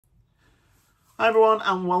Hi everyone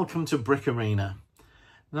and welcome to Brick Arena.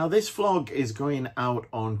 Now this vlog is going out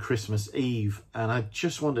on Christmas Eve and I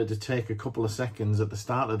just wanted to take a couple of seconds at the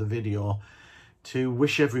start of the video to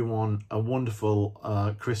wish everyone a wonderful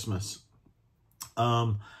Christmas.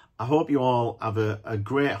 I hope you all have a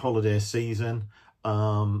great holiday season.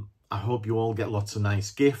 I hope you all get lots of nice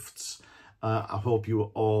gifts. I hope you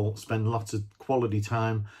all spend lots of quality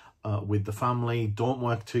time with the family. Don't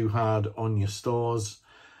work too hard on your stores.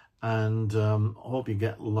 And hope you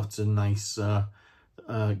get lots of nice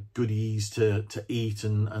goodies to eat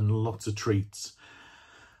and lots of treats.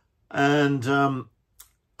 And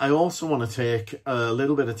I also want to take a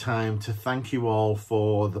little bit of time to thank you all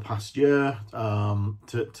for the past year,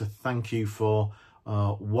 to thank you for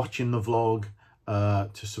watching the vlog,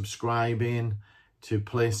 to subscribing, to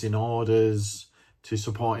placing orders, to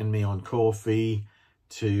supporting me on Ko-fi,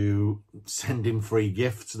 to sending free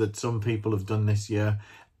gifts that some people have done this year.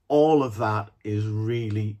 All of that is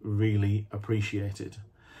really, really appreciated.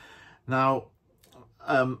 Now,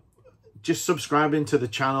 just subscribing to the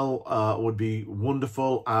channel would be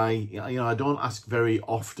wonderful. I don't ask very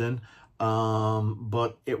often,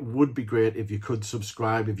 but it would be great if you could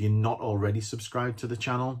subscribe if you're not already subscribed to the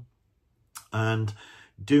channel. And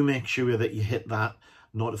do make sure that you hit that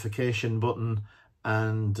notification button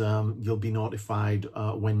and you'll be notified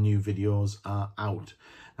when new videos are out.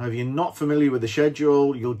 Now, if you're not familiar with the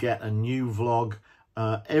schedule, you'll get a new vlog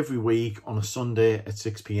every week on a Sunday at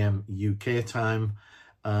 6 p.m. UK time.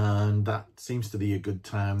 And that seems to be a good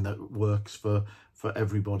time that works for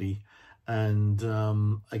everybody. And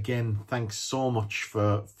again, thanks so much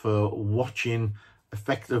for watching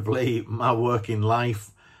effectively my working life.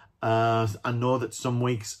 I know that some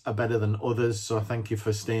weeks are better than others, so I thank you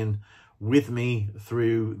for staying with me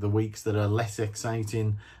through the weeks that are less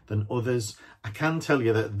exciting than others. I can tell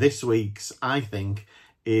you that this week's, I think,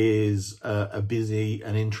 is a busy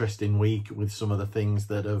and interesting week with some of the things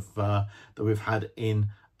that we've had in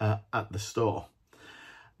at the store.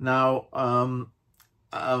 Now,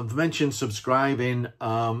 I've mentioned subscribing.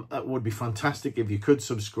 That would be fantastic if you could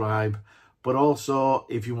subscribe. But also,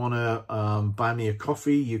 if you want to buy me a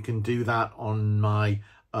coffee, you can do that on my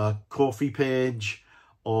Ko-fi page.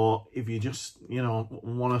 Or if you just,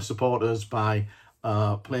 want to support us by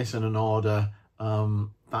placing an order,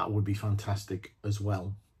 that would be fantastic as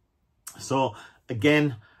well. So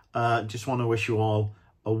again, just want to wish you all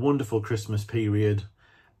a wonderful Christmas period,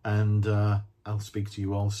 and I'll speak to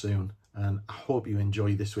you all soon. And I hope you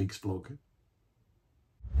enjoy this week's vlog.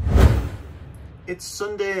 It's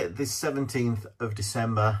Sunday the 17th of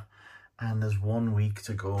December and there's 1 week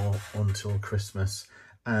to go until Christmas.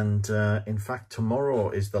 And in fact,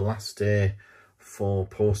 tomorrow is the last day for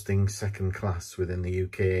posting second class within the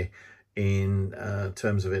UK in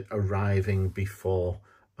terms of it arriving before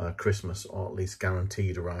Christmas, or at least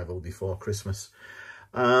guaranteed arrival before Christmas.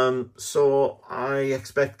 So I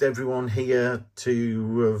expect everyone here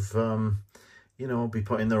to have, be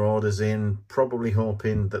putting their orders in, probably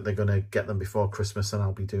hoping that they're going to get them before Christmas, and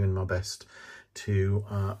I'll be doing my best to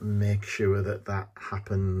make sure that that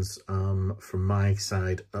happens from my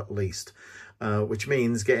side at least, which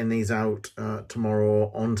means getting these out tomorrow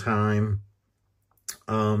on time,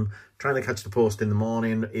 trying to catch the post in the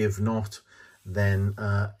morning. If not, then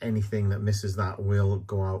anything that misses that will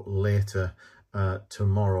go out later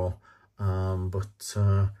tomorrow. But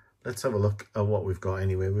let's have a look at what we've got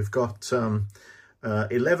anyway. We've got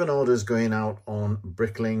 11 orders going out on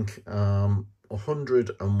Bricklink,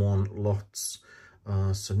 101 lots,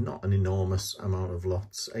 so not an enormous amount of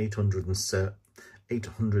lots.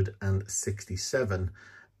 867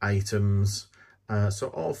 items, so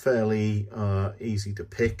all fairly easy to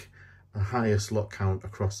pick. The highest lot count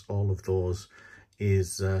across all of those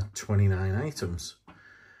is 29 items.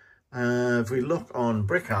 If we look on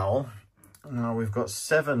Brickowl, now we've got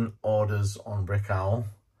 7 orders on Brickowl,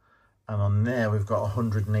 and on there we've got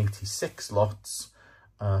 186 lots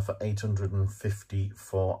for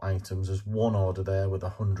 854 items. There's one order there with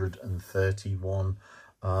 131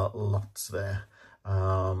 lots there,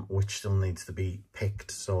 which still needs to be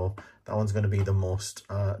picked. So that one's going to be the most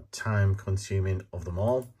time consuming of them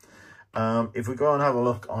all. If we go and have a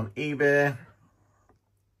look on eBay,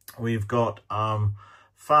 we've got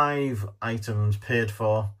 5 items paid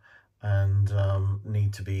for and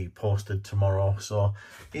need to be posted tomorrow. So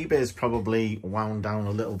eBay's probably wound down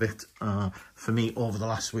a little bit for me over the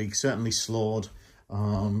last week, certainly slowed,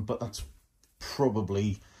 but that's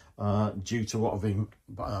probably due to what I've been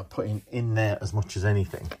putting in there as much as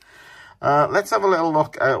anything. Let's have a little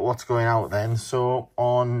look at what's going out then. So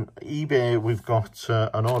on eBay, we've got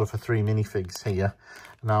an order for 3 minifigs here.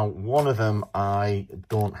 Now, one of them I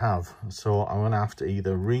don't have, so I'm going to have to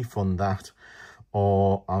either refund that,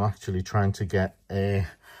 or I'm actually trying to get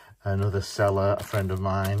another seller, a friend of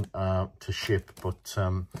mine, to ship, but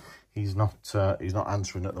he's not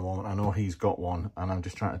answering at the moment. I know he's got one, and I'm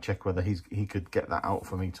just trying to check whether he could get that out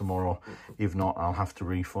for me tomorrow. If not, I'll have to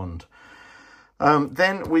refund.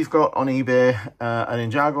 Then we've got on eBay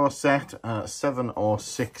an Ninjago set,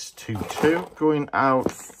 70622, going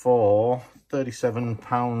out for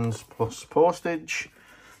 £37 plus postage.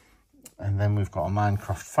 And then we've got a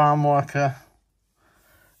Minecraft farm worker.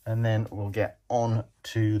 And then we'll get on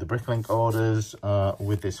to the Bricklink orders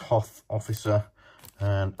with this Hoth officer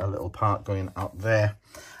and a little part going out there.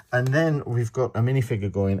 And then we've got a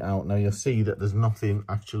minifigure going out. Now you'll see that there's nothing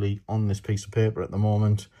actually on this piece of paper at the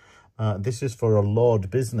moment. This is for a Lord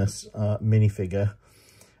Business minifigure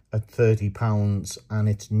at £30, and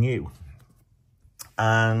it's new.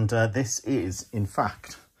 And this is, in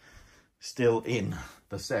fact, still in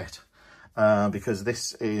the set, because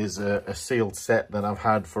this is a sealed set that I've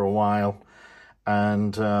had for a while.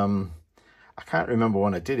 And I can't remember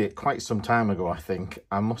when I did it, quite some time ago, I think.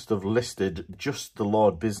 I must have listed just the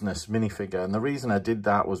Lord Business minifigure. And the reason I did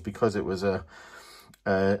that was because it was a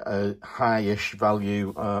high-ish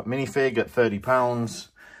value minifig at £30,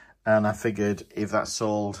 and I figured if that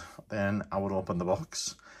sold, then I would open the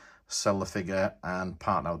box, sell the figure, and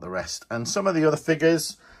part out the rest. And some of the other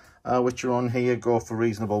figures which are on here go for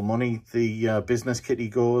reasonable money. The business kitty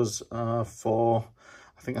goes for,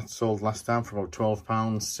 I think that sold last time for about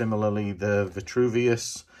 £12. Similarly, the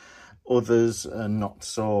Vitruvius, others are not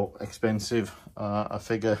so expensive a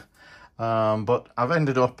figure. But I've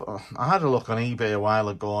ended up, I had a look on eBay a while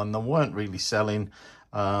ago, and they weren't really selling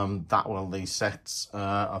that well, these sets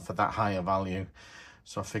for that higher value.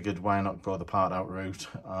 So I figured, why not go the part out route,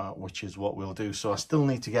 which is what we'll do. So I still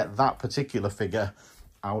need to get that particular figure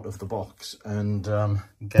out of the box and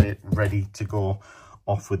get it ready to go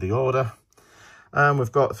off with the order.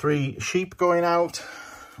 We've got 3 sheep going out.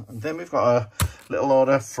 And then we've got a little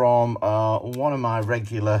order from one of my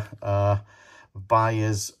regular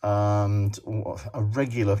buyers and a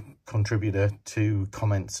regular contributor to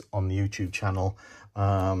comments on the YouTube channel.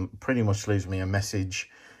 Pretty much leaves me a message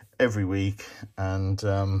every week, and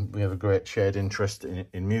we have a great shared interest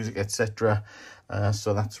in music, etc.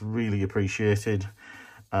 So that's really appreciated.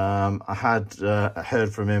 I had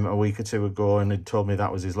heard from him a week or two ago, and he'd told me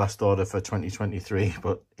that was his last order for 2023,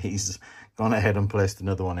 but he's gone ahead and placed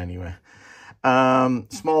another one anyway.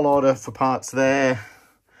 Small order for parts there,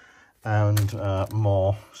 and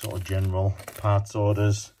more sort of general parts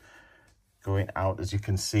orders going out, as you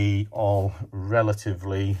can see, all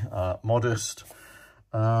relatively modest.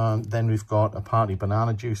 Then we've got a party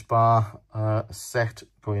banana juice bar set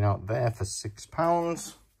going out there for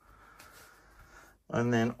 £6.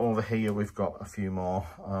 And then over here we've got a few more,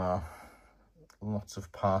 lots of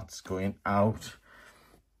parts going out,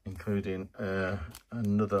 including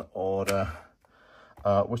another order,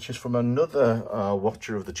 which is from another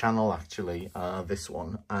watcher of the channel, actually, this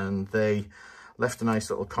one. And they left a nice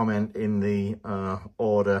little comment in the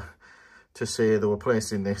order to say they were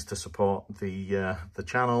placing this to support the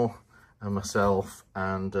channel and myself,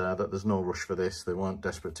 and that there's no rush for this. They weren't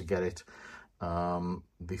desperate to get it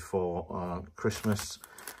before Christmas,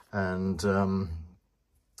 and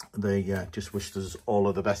they just wished us all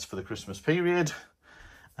of the best for the Christmas period.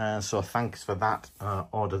 So thanks for that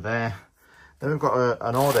order there. Then we've got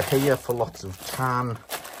an order here for lots of tan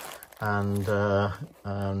and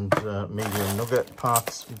medium nugget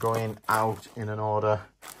parts going out in an order,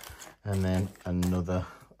 and then another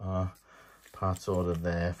parts order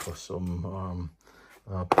there for some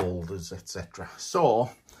boulders, etc. So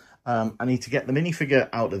I need to get the minifigure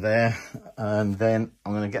out of there, and then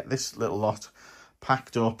I'm going to get this little lot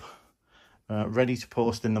packed up, ready to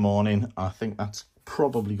post in the morning. I think that's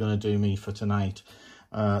probably going to do me for tonight.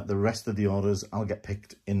 The rest of the orders I'll get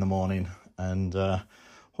picked in the morning, and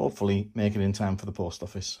hopefully make it in time for the post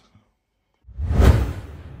office.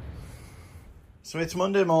 So it's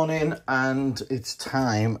Monday morning, and it's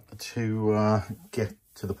time to get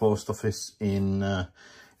to the post office in the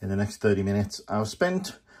next 30 minutes. I've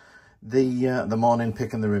spent the morning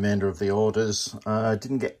picking the remainder of the orders.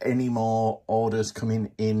 Didn't get any more orders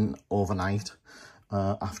coming in overnight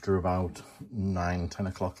after about 9-10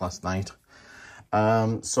 o'clock last night.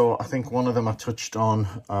 So I think one of them I touched on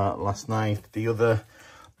last night. The other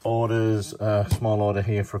orders, small order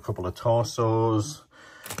here for a couple of torsos,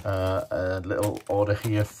 a little order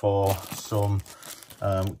here for some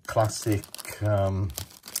classic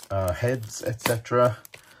heads, etc.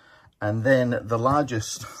 And then the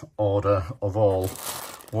largest order of all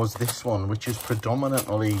was this one, which is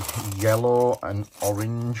predominantly yellow and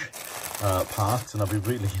orange parts, and I'll be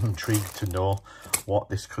really intrigued to know what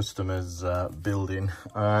this customer's building.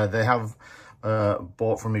 They have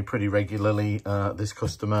bought from me pretty regularly, this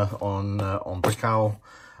customer on Brickowl.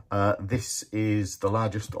 This is the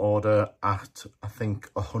largest order at, I think,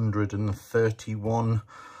 131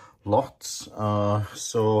 lots. Not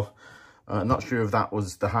sure if that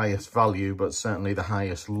was the highest value, but certainly the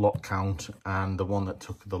highest lot count and the one that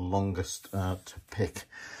took the longest to pick.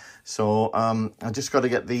 So I just got to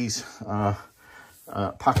get these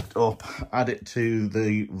packed up, add it to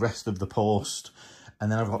the rest of the post,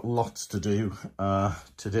 and then I've got lots to do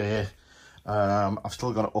today. I've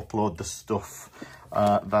still got to upload the stuff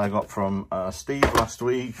that I got from Steve last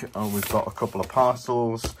week. We've got a couple of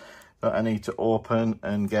parcels that I need to open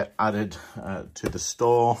and get added to the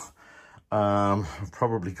store. I've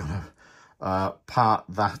probably got to part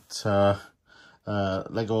that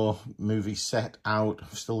Lego movie set out.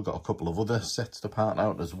 I've still got a couple of other sets to part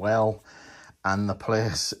out as well. And the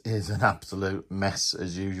place is an absolute mess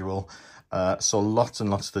as usual. So lots and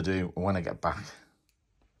lots to do when I get back.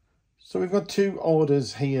 So we've got two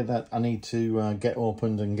orders here that I need to get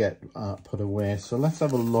opened and get put away. So let's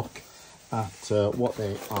have a look at what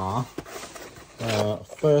they are.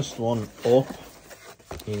 First one up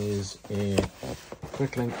is a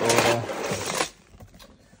Bricklink order.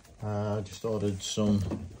 Just ordered some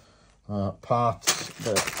parts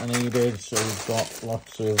that I needed. So we've got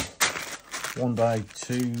lots of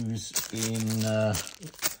 1x2s in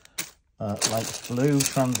light blue,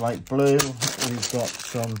 trans light blue. We've got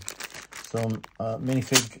some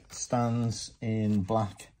minifig stands in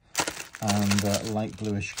black and light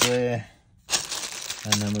bluish grey.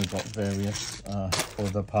 And then we've got various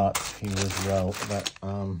other parts here as well that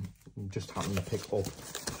just happened to pick up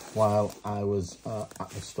while I was at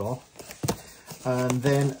the store. And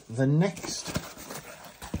then the next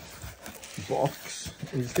box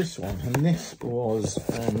is this one, and this was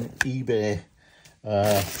an eBay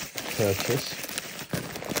purchase,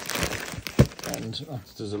 and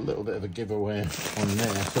there's a little bit of a giveaway on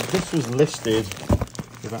there. So this was listed,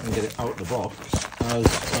 if I can get it out the box, as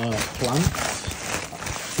plants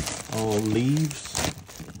or leaves.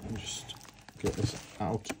 Let me just get this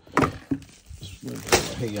out. Just move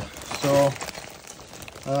it here. So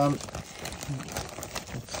let's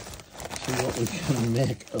see what we can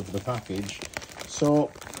make of the package. So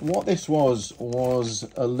what this was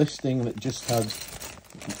a listing that just had,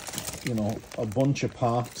 you know, a bunch of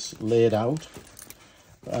parts laid out,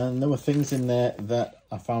 and there were things in there that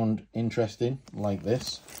I found interesting, like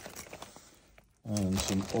this. And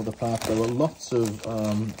some other parts. There were lots of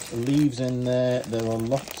leaves in there. There were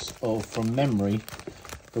lots of, from memory,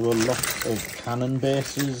 there were lots of cannon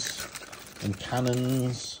bases and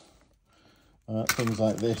cannons, things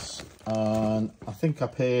like this. And I think I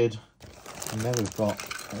paid, and there we've got,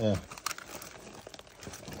 let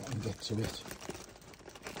me get to it.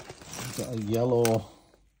 We've got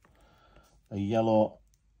a yellow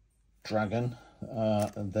dragon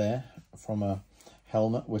there from a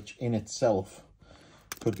helmet, which in itself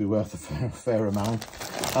could be worth a fair amount.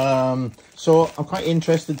 So I'm quite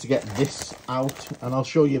interested to get this out, and I'll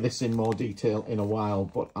show you this in more detail in a while,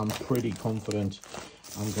 but I'm pretty confident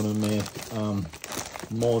I'm going to make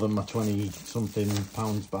more than my 20 something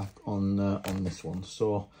pounds back on this one.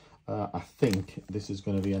 So I think this is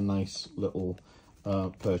going to be a nice little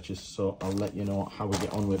purchase, so I'll let you know how we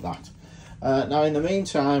get on with that. Now in the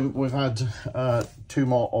meantime, we've had 2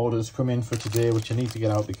 more orders come in for today, which I need to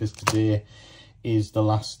get out because today is the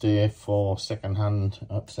last day for second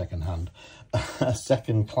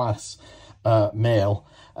class mail.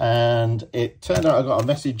 And it turned out I got a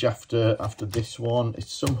message after this one.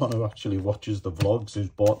 It's someone who actually watches the vlogs, who's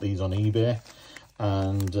bought these on eBay,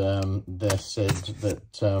 and they said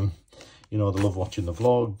that you know, they love watching the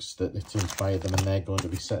vlogs, that it's inspired them, and they're going to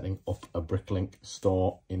be setting up a Bricklink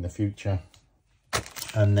store in the future.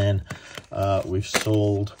 And then we've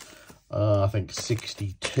sold I think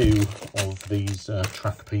 62 of these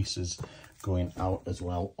track pieces going out as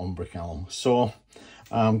well on Bricklink. So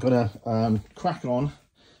I'm gonna crack on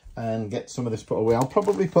and get some of this put away. I'll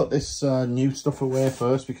probably put this new stuff away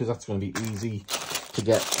first because that's going to be easy to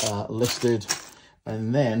get listed,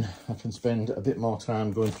 and then I can spend a bit more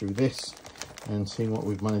time going through this and seeing what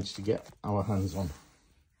we've managed to get our hands on.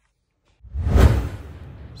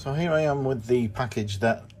 So here I am with the package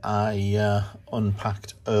that I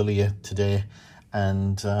unpacked earlier today,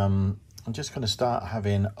 and I'm just going to start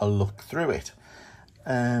having a look through it.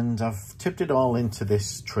 And I've tipped it all into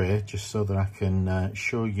this tray just so that I can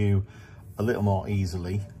show you a little more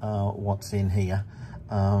easily what's in here.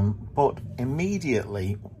 But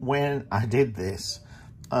immediately when I did this,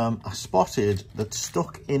 I spotted that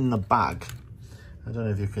stuck in the bag, I don't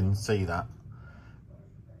know if you can see that,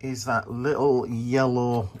 is that little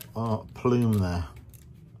yellow plume there.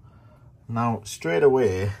 Now straight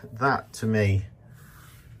away, that to me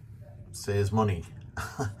saves money.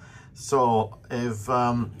 So if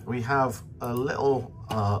we have a little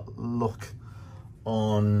look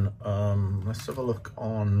on, let's have a look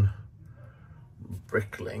on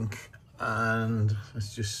Bricklink, and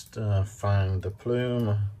let's just find the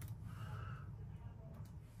plume.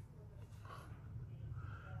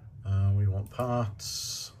 We want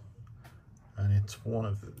parts, and it's one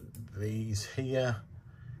of these here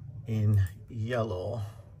in yellow,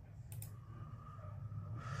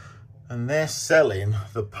 and they're selling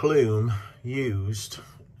the plume used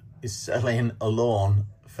is selling alone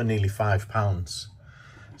for nearly £5.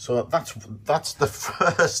 So that's the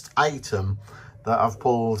first item that I've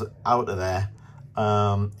pulled out of there,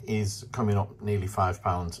 is coming up nearly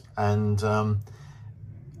 £5. And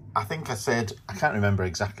I think I said, I can't remember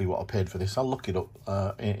exactly what I paid for this, I'll look it up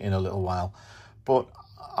in a little while, but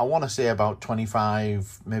I want to say about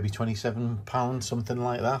 25, maybe £27, something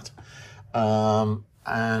like that.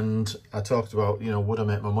 And I talked about, you know, would I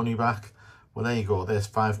make my money back? Well, there you go, there's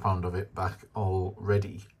 £5 of it back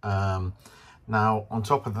already. Now on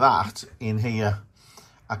top of that, in here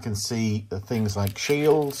I can see things like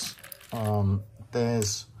shields.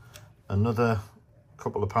 There's another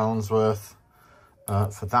couple of pounds worth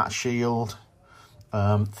for that shield.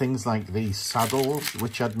 Things like these saddles,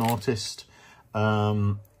 which I'd noticed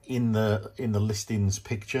in the listings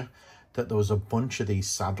picture, that there was a bunch of these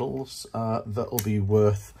saddles that'll be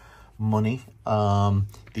worth money.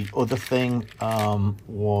 The other thing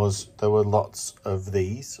was there were lots of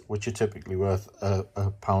these, which are typically worth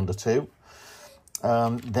a pound or two.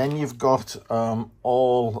 Then you've got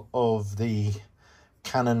all of the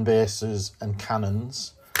cannon bases and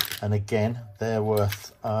cannons, and again they're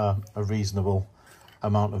worth a reasonable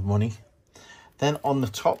amount of money. Then on the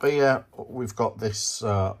top here we've got this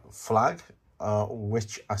flag,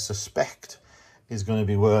 which I suspect is going to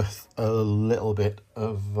be worth a little bit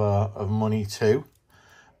of money too.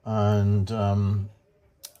 And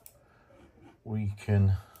we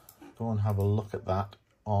can go and have a look at that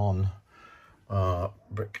on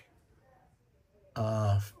Brick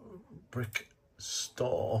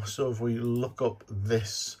Store. So if we look up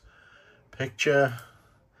this picture,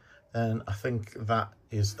 then I think that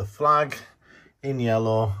is the flag in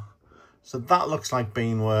yellow. So that looks like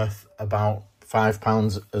being worth about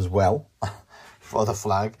 £5 as well for the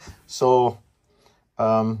flag. So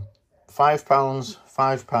 £5,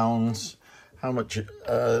 £5. How much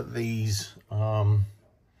these?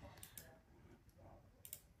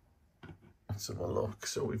 Let's have a look.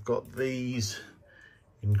 So we've got these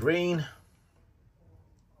in green.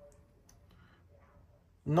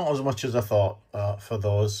 Not as much as I thought for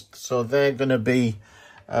those. So they're going to be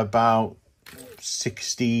about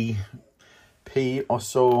 60p or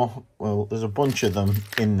so. Well, there's a bunch of them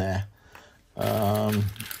in there.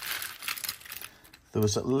 There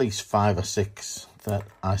was at least 5 or 6 that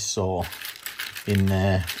I saw in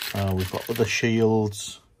there. We've got other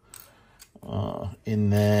shields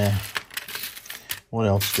in there. What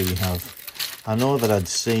else do we have? I know that I'd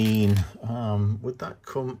seen, would that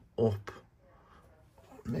come up?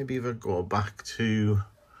 Maybe if I go back to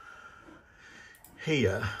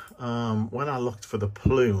here, when I looked for the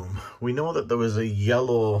plume, we know that there was a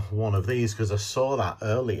yellow one of these because I saw that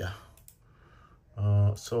earlier.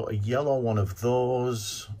 So a yellow one of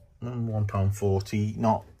those, £1.40,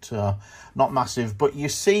 not massive, but you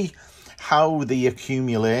see how the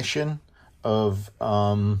accumulation of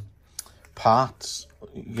parts,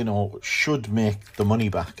 you know, should make the money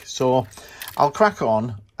back. So I'll crack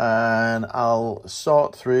on and I'll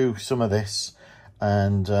sort through some of this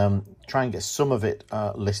and try and get some of it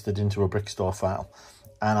listed into a brick store file,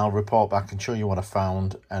 and I'll report back and show you what I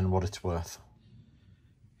found and what it's worth.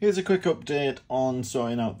 Here's a quick update on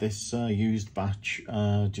sorting out this used batch,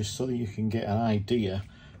 just so that you can get an idea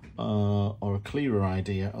or a clearer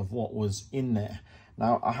idea of what was in there.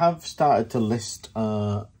 Now, I have started to list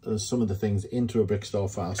some of the things into a brick store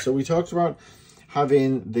file. So we talked about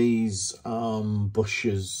having these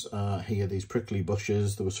bushes here, these prickly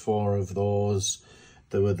bushes. There was 4 of those.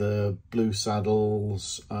 There were the blue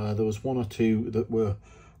saddles. There was 1 or 2 that were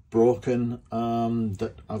broken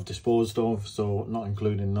that I've disposed of, so not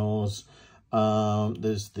including those.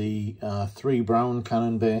 There's the 3 brown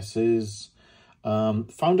cannon bases.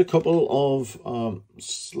 Found a couple of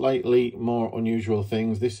slightly more unusual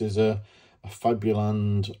things. This is a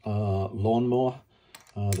Fabuland lawnmower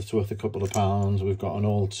that's worth a couple of pounds. We've got an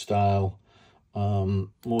old style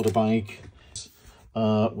motorbike.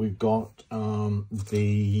 We've got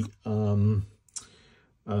the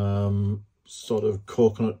sort of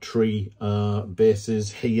coconut tree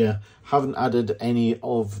bases here. Haven't added any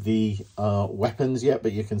of the weapons yet,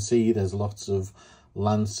 but you can see there's lots of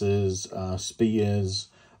lances, spears,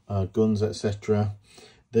 guns, etc.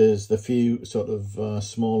 There's the few sort of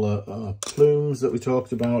smaller plumes that we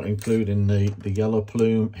talked about, including the yellow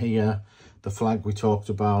plume here, the flag we talked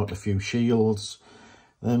about, a few shields.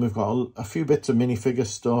 Then we've got a few bits of minifigure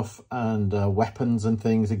stuff and weapons and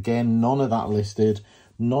things. Again, none of that listed,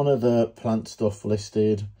 none of the plant stuff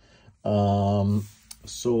listed.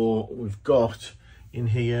 So we've got in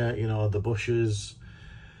here, you know, the bushes,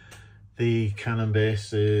 the cannon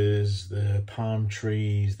bases, the palm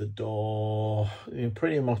trees, the door, you know,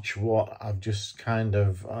 pretty much what I've just kind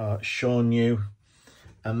of shown you.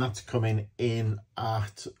 And that's coming in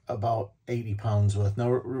at about £80 worth.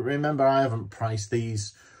 Now, remember, I haven't priced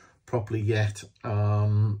these properly yet,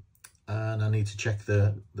 and I need to check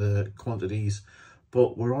the quantities,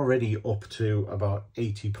 but we're already up to about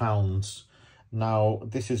 £80. Now,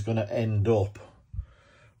 this is going to end up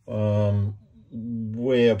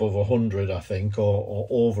way above 100, I think, or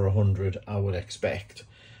over 100, I would expect.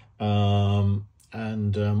 We'll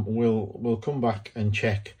come back and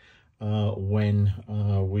check when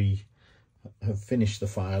we have finished the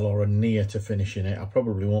file or are near to finishing it. I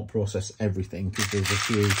probably won't process everything because there's a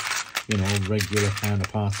few, you know, regular kind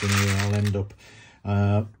of parts in here. I'll end up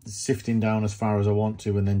sifting down as far as I want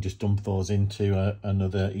to and then just dump those into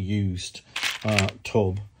another used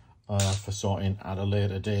tub for sorting at a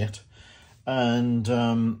later date. And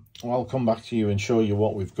I'll come back to you and show you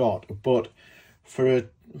what we've got. But for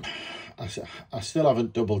I still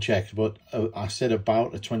haven't double checked, but I said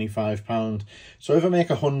about a £25. So if I make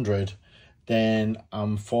 100, then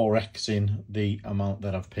I'm 4xing the amount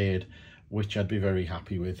that I've paid, which I'd be very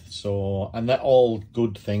happy with. So, and they're all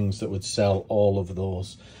good things that would sell all of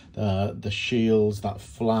those. The shields, that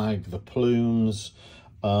flag, the plumes,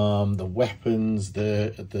 the weapons,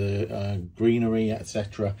 the greenery,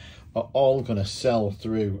 etc. are all going to sell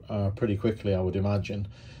through pretty quickly, I would imagine.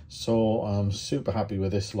 So I'm super happy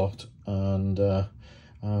with this lot, and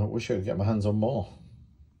wish I could get my hands on more.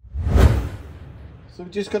 So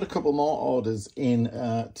we've just got a couple more orders in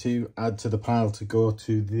to add to the pile to go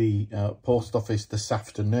to the post office this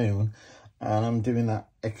afternoon, and I'm doing that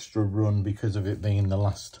extra run because of it being the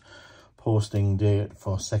last posting date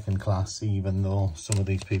for second class, even though some of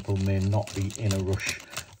these people may not be in a rush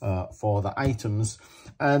for the items.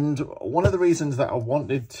 And one of the reasons that I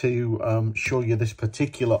wanted to show you this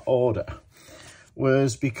particular order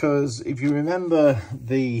was because if you remember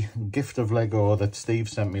the gift of Lego that Steve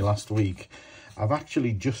sent me last week, I've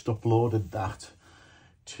actually just uploaded that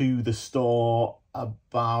to the store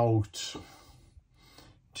about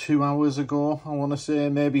 2 hours ago, I want to say,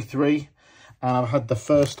 maybe 3. And I've had the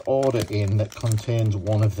first order in that contains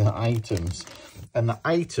one of the items. And the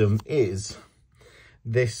item is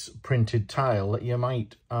this printed tile that you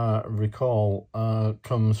might recall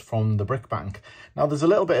comes from the brick bank. Now, there's a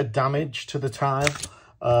little bit of damage to the tile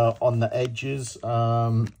on the edges.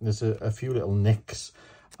 There's a few little nicks.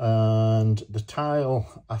 And the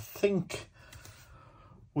tile, I think,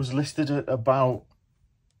 was listed at about,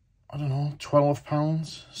 I don't know,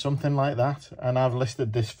 £12, something like that. And I've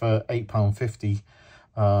listed this for £8.50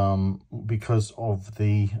 because of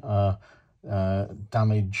the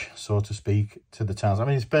damage, so to speak, to the tiles. I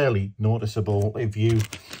mean, it's barely noticeable. If you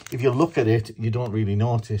look at it, you don't really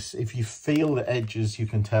notice. If you feel the edges, you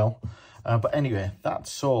can tell. But anyway, that's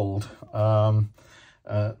sold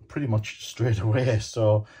pretty much straight away.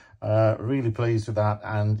 So really pleased with that.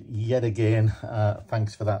 And yet again,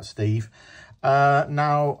 thanks for that, Steve.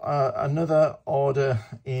 Now, another order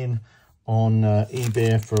in on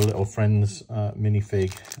eBay for a little friend's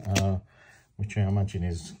minifig, which I imagine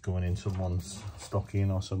is going in someone's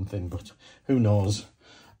stocking or something, but who knows.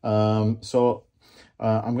 So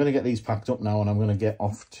I'm going to get these packed up now, and I'm going to get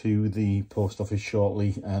off to the post office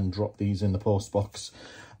shortly and drop these in the post box.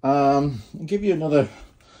 Give you another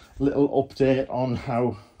little update on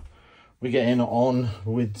how we're getting on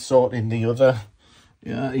with sorting the other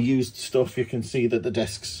used stuff. You can see that the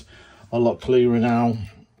desk's a lot clearer now.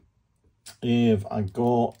 If I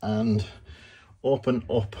go and open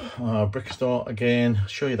up Brick Store again,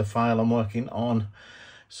 show you the file I'm working on.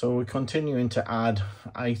 So we're continuing to add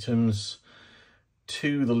items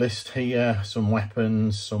to the list here, some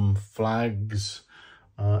weapons, some flags.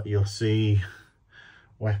 You'll see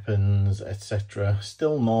weapons, etc.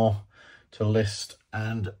 Still more to list,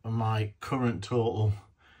 and my current total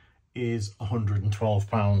is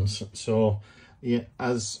 £112. So yeah,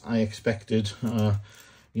 as I expected,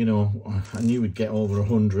 you know, I knew we'd get over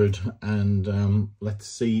 100, and let's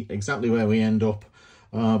see exactly where we end up.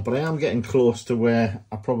 But I am getting close to where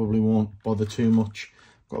I probably won't bother too much.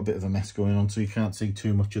 Got a bit of a mess going on, so you can't see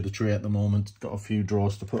too much of the tray at the moment. Got a few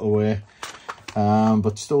drawers to put away,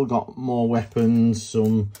 but still got more weapons,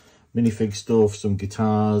 some minifig stuff, some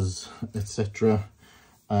guitars, etc.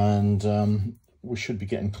 And we should be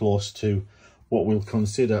getting close to what we'll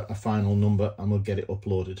consider a final number, and we'll get it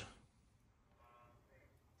uploaded.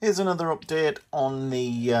 Here's another update on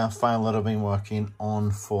the file that I've been working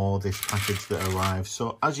on for this package that arrived.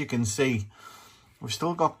 So as you can see, we've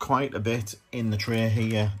still got quite a bit in the tray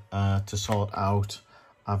here to sort out.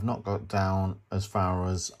 I've not got down as far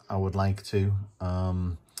as I would like to.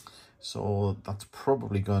 So that's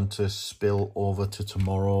probably going to spill over to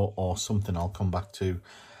tomorrow, or something I'll come back to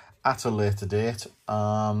at a later date.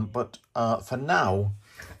 But for now,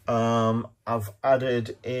 I've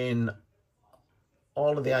added in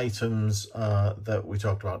all of the items that we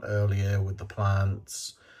talked about earlier, with the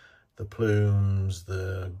plants, the plumes,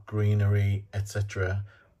 the greenery, etc.,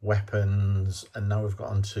 weapons, and now we've got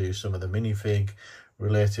onto some of the minifig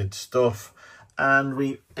related stuff, and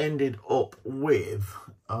we ended up with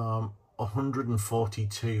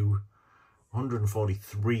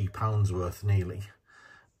 143 pounds worth nearly.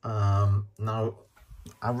 Now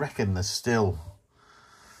I reckon there's still,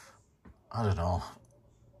 I don't know,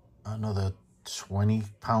 another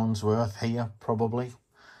 £20 worth here probably,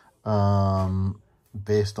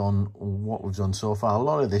 based on what we've done so far. A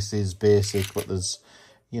lot of this is basic, but there's,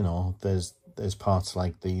 you know, there's parts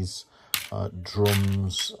like these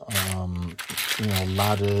drums, you know,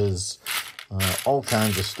 ladders, all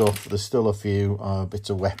kinds of stuff. There's still a few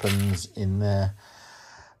bits of weapons in there,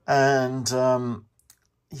 and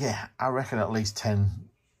yeah, I reckon at least 10,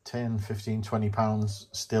 15, 20 pounds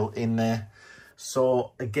still in there.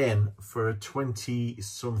 So again, for a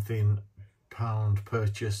 20-something pound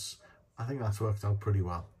purchase, I think that's worked out pretty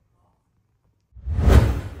well.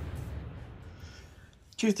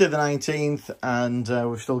 Tuesday the 19th, and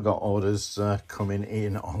we've still got orders coming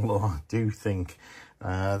in, although I do think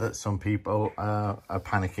that some people are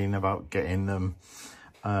panicking about getting them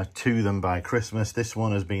to them by Christmas. This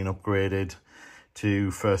one has been upgraded to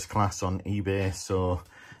first class on eBay, so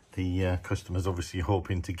the customer's obviously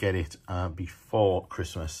hoping to get it before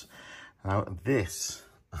Christmas. Now this,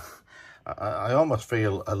 I almost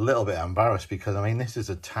feel a little bit embarrassed, because I mean, this is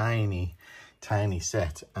a tiny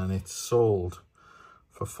set, and it's sold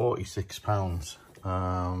for £46.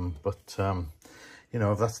 But you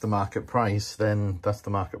know, if that's the market price, then that's the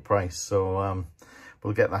market price. So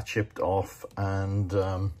we'll get that shipped off, and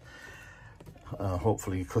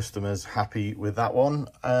hopefully customers happy with that one.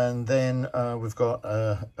 And then we've got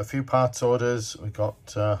a few parts orders. We've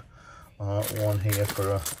got one here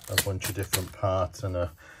for a bunch of different parts, and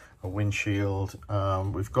a windshield.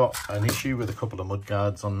 We've got an issue with a couple of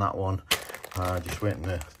mudguards on that one. Just waiting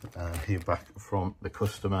to hear back from the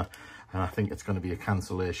customer, and I think it's going to be a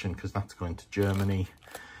cancellation because that's going to Germany.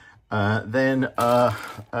 Then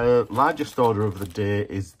largest order of the day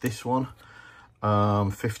is this one,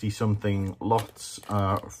 50-something lots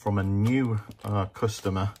from a new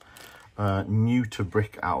customer, new to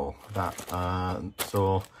Brick Owl.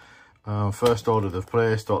 So first order they've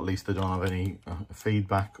placed, or at least they don't have any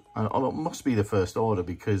feedback. Or it must be the first order,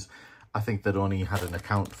 because I think they'd only had an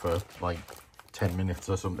account for like 10 minutes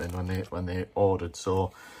or something when they ordered.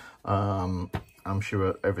 So I'm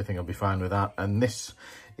sure everything will be fine with that. And this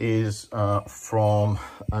is from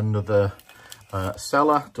another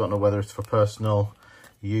seller. Don't know whether it's for personal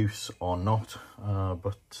use or not,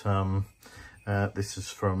 but this is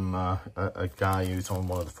from a guy who's on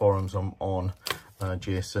one of the forums I'm on,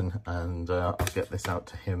 Jason, and I'll get this out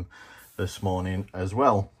to him this morning as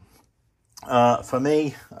well. For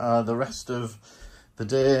me, the rest of the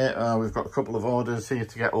day, we've got a couple of orders here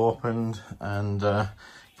to get opened and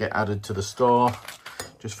get added to the store.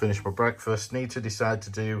 Just finished my breakfast. Need to decide to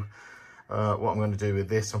do what I'm going to do with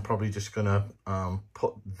this. I'm probably just going to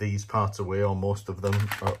put these parts away, or most of them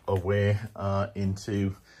away,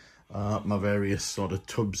 into my various sort of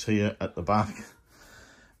tubs here at the back.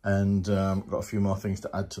 And got a few more things to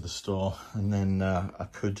add to the store, and then I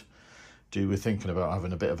could do with thinking about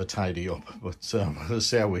having a bit of a tidy up, but we'll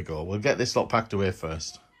see how we go. We'll get this lot packed away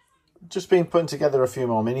first. Just been putting together a few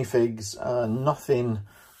more minifigs, nothing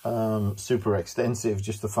super extensive,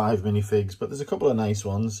 just the 5 minifigs, but there's a couple of nice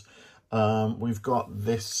ones. We've got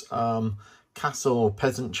this castle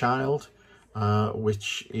peasant child,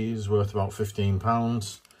 which is worth about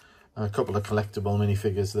 £15. A couple of collectible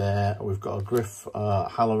minifigures there. We've got a Griff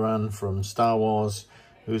Halloran from Star Wars,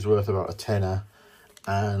 who's worth about a tenner,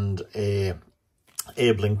 and a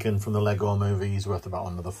Abe Lincoln from the Lego Movie is worth about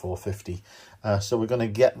another £4.50. So we're going to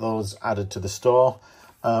get those added to the store.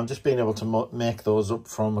 Just being able to make those up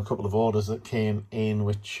from a couple of orders that came in,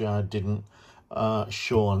 which didn't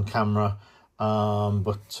show on camera,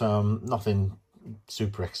 but nothing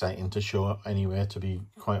super exciting to show anyway, to be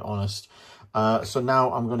quite honest. So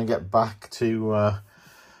now I'm going to get back to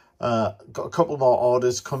got a couple more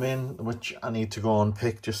orders come in, which I need to go and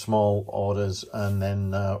pick, just small orders, and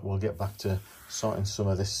then we'll get back to sorting some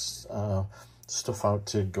of this stuff out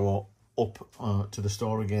to go up to the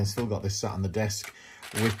store again. Still got this sat on the desk,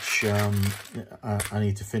 which I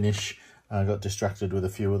need to finish. I got distracted with a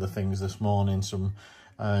few other things this morning, some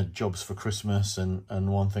jobs for Christmas and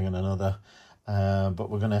one thing and another. But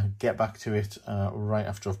we're going to get back to it right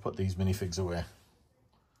after I've put these minifigs away.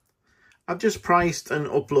 I've just priced and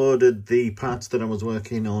uploaded the parts that I was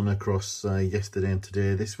working on across yesterday and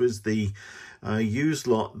today. This was the used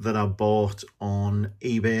lot that I bought on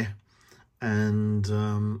eBay, and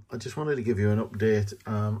I just wanted to give you an update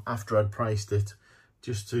after I'd priced it,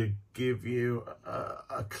 just to give you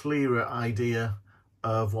a clearer idea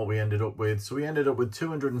of what we ended up with. So we ended up with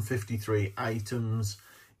 253 items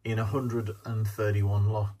in 131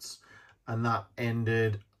 lots, and that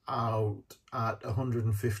ended out at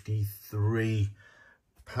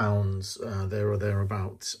 £153 there or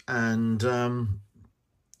thereabouts. And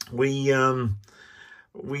we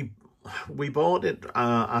bought it,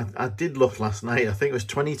 I did look last night, I think it was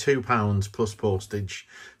 £22 plus postage,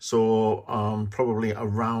 so probably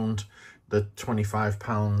around the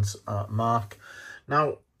 £25 mark.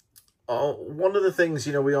 Now, one of the things,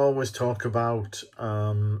 you know, we always talk about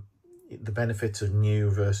the benefits of new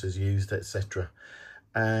versus used, etc.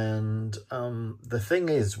 And the thing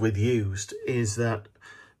is with used is that,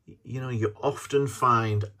 you know, you often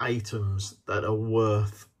find items that are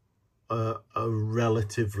worth a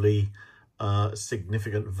relatively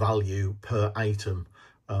significant value per item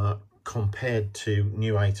compared to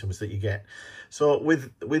new items that you get. So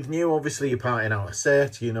with new, obviously you're parting out a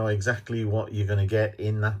set, you know exactly what you're going to get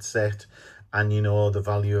in that set, and you know the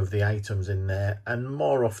value of the items in there, and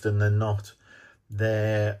more often than not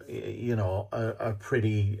they're, you know, a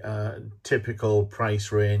pretty typical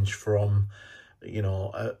price range from, you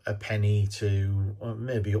know, a penny to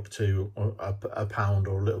maybe up to a pound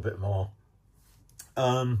or a little bit more.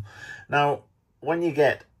 Now when you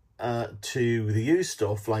get to the used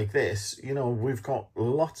stuff like this, you know, we've got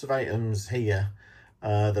lots of items here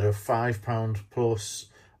that are £5 plus,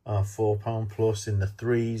 £4 plus, in the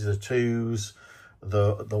 3s, the 2s,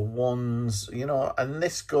 the 1s, you know, and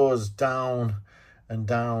this goes down and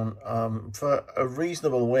down for a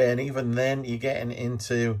reasonable way. And even then you're getting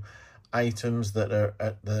into items that are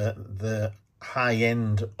at the high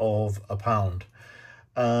end of £1.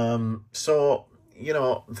 So, you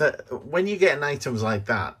know, when you're getting items like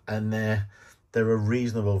that and they're a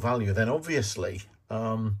reasonable value, then obviously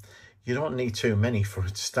you don't need too many for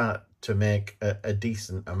it to start to make a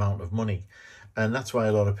decent amount of money. And that's why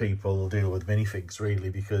a lot of people deal with minifigs, really,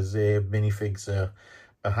 because minifigs are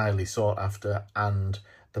highly sought after, and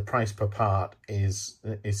the price per part is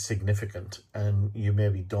significant, and you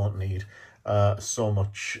maybe don't need so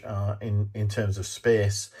much in terms of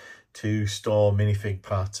space to store minifig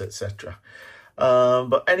parts, etc.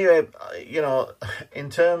 But anyway, you know,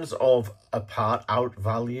 in terms of a part out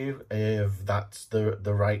value, if that's the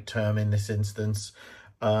right term in this instance,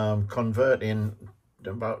 converting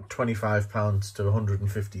about £25 to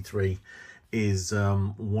 153 is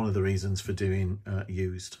one of the reasons for doing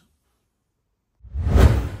used.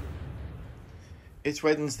 It's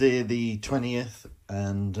Wednesday the 20th,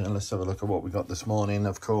 and let's have a look at what we got this morning.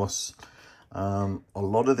 Of course, a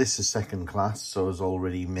lot of this is second class, so has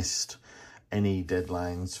already missed any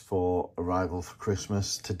deadlines for arrival for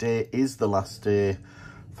Christmas. Today is the last day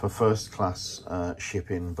for first class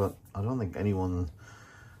shipping, but I don't think anyone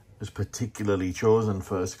has particularly chosen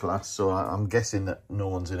first class, so I'm guessing that no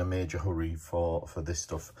one's in a major hurry for this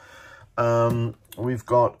stuff. We've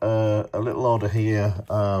got a little order here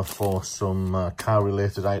for some car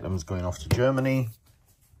related items going off to Germany.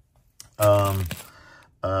 An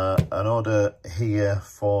order here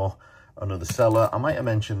for another seller. I might have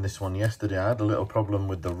mentioned this one yesterday. I had a little problem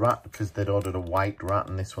with the rat because they'd ordered a white rat,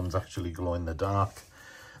 and this one's actually glow in the dark,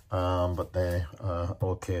 but they're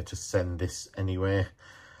okay to send this anyway.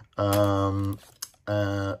 Some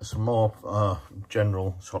more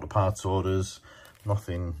general sort of parts orders,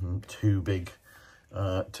 nothing too big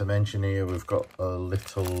to mention here, we've got a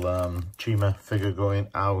little Chima figure going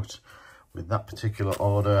out with that particular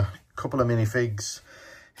order. A couple of minifigs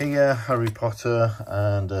here, Harry Potter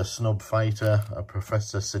and a Snub Fighter, a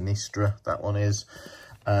Professor Sinistra, that one is.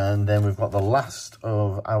 And then we've got the last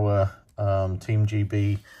of our Team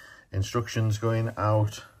GB instructions going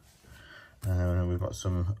out. And we've got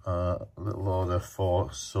some little order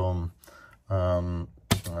for some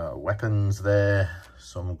weapons there,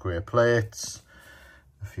 some grey plates,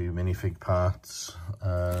 a few minifig parts,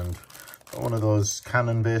 and got one of those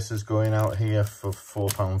cannon bases going out here for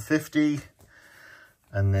 £4.50.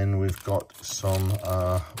 And then we've got some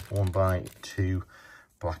 1x2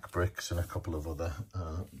 black bricks and a couple of other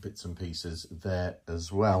bits and pieces there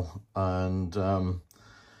as well. And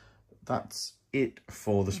that's it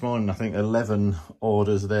for this morning. I think 11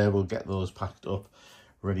 orders there. We'll get those packed up,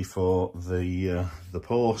 ready for the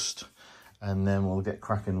post, and then we'll get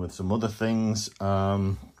cracking with some other things.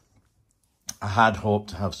 I had hoped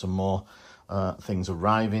to have some more things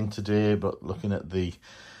arriving today, but looking at the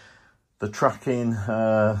tracking,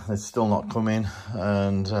 it's still not coming,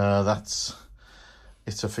 and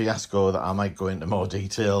it's a fiasco that I might go into more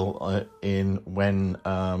detail in when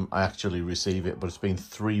I actually receive it. But it's been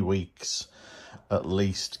 3 weeks at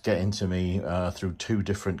least getting to me through 2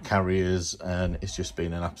 different carriers, and it's just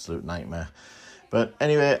been an absolute nightmare. But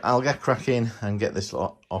anyway, I'll get cracking and get this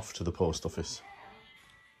lot off to the post office.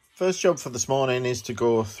 First job for this morning is to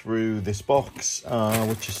go through this box,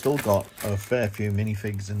 which has still got a fair few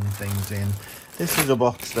minifigs and things in. This is a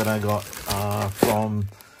box that I got from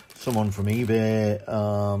someone from eBay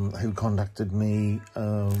who contacted me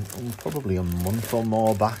probably a month or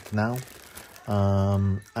more back now.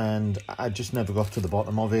 And I just never got to the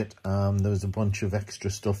bottom of it. There was a bunch of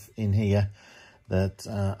extra stuff in here that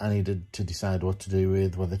I needed to decide what to do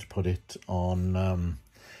with, whether to put it on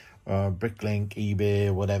Bricklink,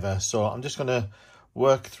 eBay, whatever. So I'm just going to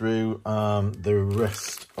work through the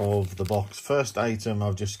rest of the box. First item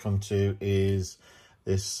I've just come to is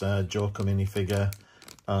this Joker minifigure,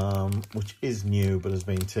 which is new but has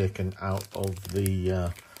been taken out of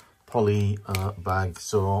the poly bag.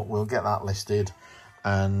 So we'll get that listed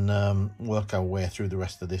and work our way through the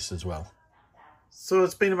rest of this as well. So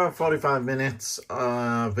it's been about 45 minutes.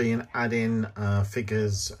 I've been adding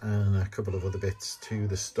figures and a couple of other bits to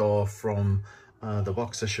the store from the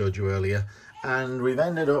box I showed you earlier, and we've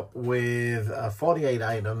ended up with 48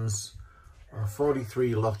 items,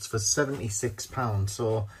 43 lots for £76.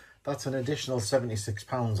 So that's an additional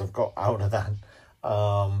 £76 I've got out of that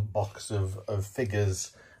box of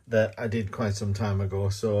figures that I did quite some time ago.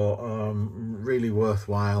 So really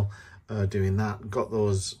worthwhile doing that. Got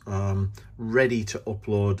those ready to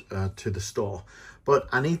upload to the store. But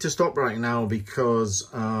I need to stop right now because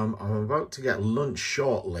I'm about to get lunch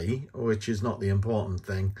shortly, which is not the important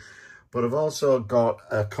thing. But I've also got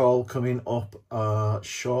a call coming up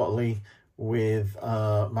shortly with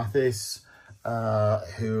Mathis,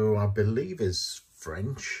 who I believe is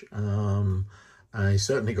French. He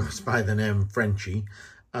certainly goes by the name Frenchie.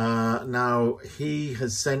 Now, he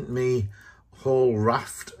has sent me a whole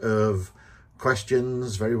raft of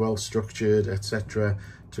questions, very well structured, etc.,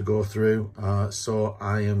 to go through. So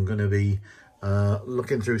I am going to be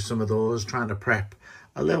looking through some of those, trying to prep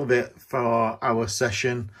a little bit for our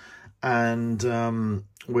session, and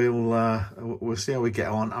we'll see how we get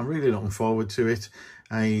on. I'm really looking forward to it.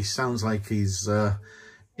 He sounds like he's got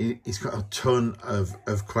a ton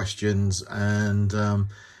of questions, and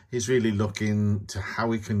he's really looking to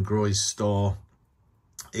how he can grow his store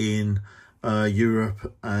in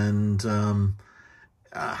Europe, and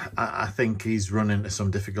I think he's run into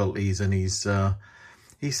some difficulties, and he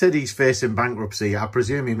said he's facing bankruptcy. I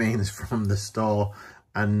presume he means from the store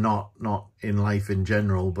and not in life in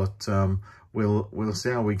general, but we'll see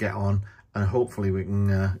how we get on, and hopefully we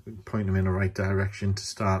can point him in the right direction to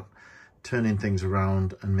start turning things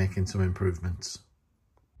around and making some improvements.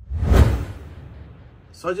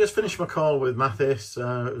 So I just finished my call with Mathis,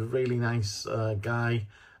 a really nice guy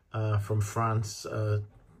from France.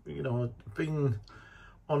 You know, been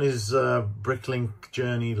on his Bricklink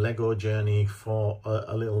journey, Lego journey for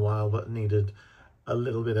a little while, but needed a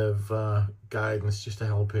little bit of guidance just to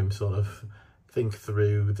help him sort of think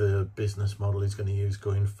through the business model he's going to use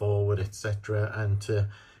going forward, etc., and to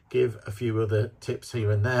give a few other tips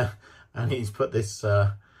here and there. And he's put this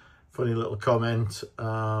funny little comment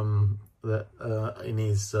that in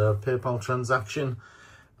his PayPal transaction,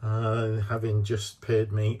 having just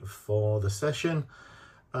paid me for the session.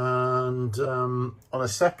 And on a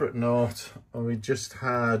separate note, we just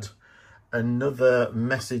had another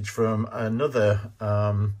message from another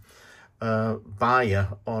buyer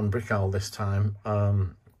on Bricklink this time,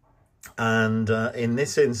 and in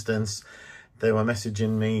this instance they were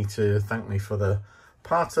messaging me to thank me for the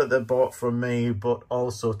parts that they bought from me, but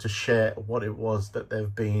also to share what it was that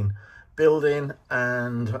they've been building.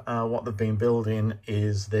 And what they've been building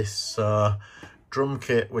is this drum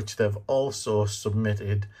kit, which they've also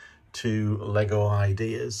submitted to Lego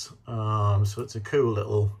Ideas. So it's a cool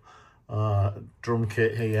little drum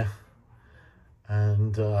kit here,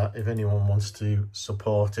 and if anyone wants to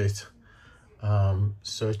support it,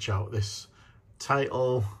 search out this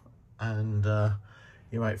title, and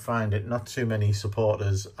you might find it. Not too many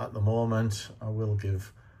supporters at the moment. I will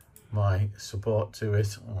give my support to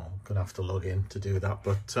it. Oh, I'm gonna have to log in to do that,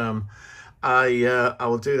 but I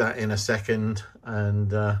will do that in a second.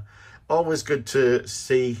 And always good to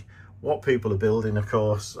see what people are building, of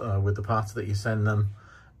course, with the parts that you send them.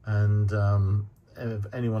 And if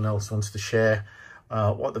anyone else wants to share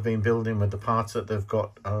what they've been building with the parts that they've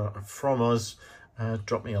got from us,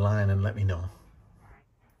 drop me a line and let me know.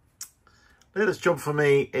 Latest job for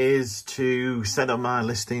me is to set up my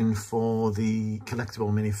listing for the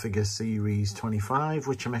Collectible Minifigure Series 25,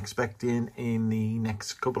 which I'm expecting in the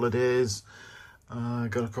next couple of days.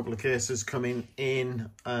 Got a couple of cases coming in,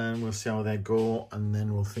 and we'll see how they go, and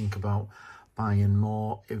then we'll think about buying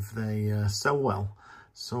more if they sell well.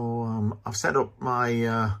 So I've set up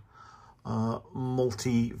my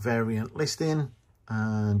multi-variant listing,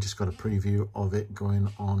 and just got a preview of it going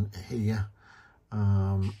on here,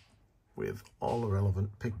 with all the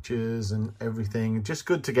relevant pictures and everything. Just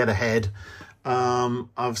good to get ahead.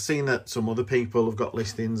 I've seen that some other people have got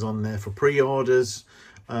listings on there for pre-orders.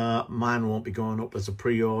 Mine won't be going up as a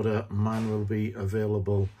pre-order. Mine will be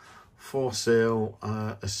available for sale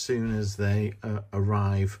as soon as they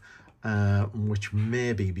arrive, which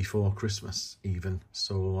may be before Christmas even.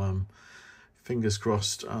 So fingers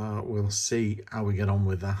crossed. We'll see how we get on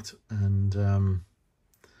with that, and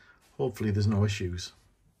hopefully there's no issues.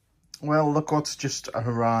 Well, look what's just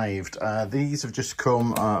arrived. These have just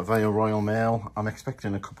come via Royal Mail. I'm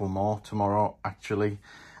expecting a couple more tomorrow, actually.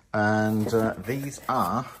 And these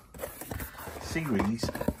are Series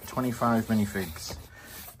 25 minifigs.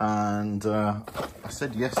 And I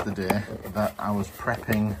said yesterday that I was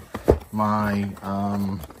prepping my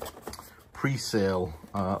pre-sale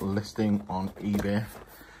listing on eBay.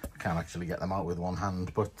 Can't actually get them out with one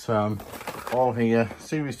hand, but all here,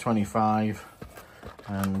 Series 25.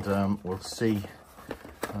 And we'll see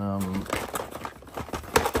how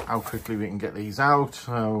quickly we can get these out.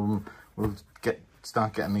 We'll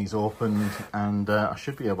start getting these opened, and I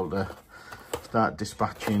should be able to start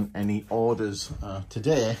dispatching any orders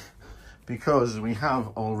today, because we have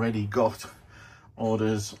already got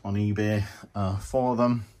orders on eBay for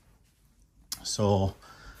them. So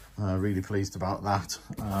really pleased about that.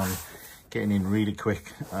 Getting in really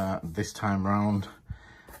quick this time round.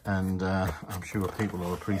 And I'm sure people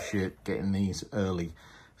will appreciate getting these early,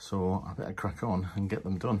 so I better crack on and get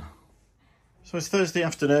them done. So it's Thursday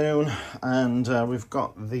afternoon, and we've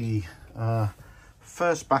got the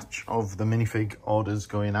first batch of the minifig orders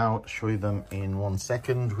going out. I'll show you them in 1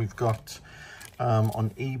 second. We've got on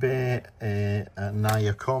eBay a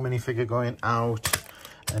Naya core minifigure going out,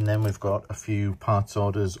 and then we've got a few parts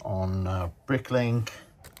orders on Bricklink.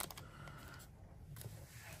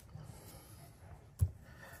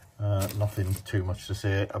 Nothing too much to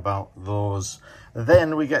say about those.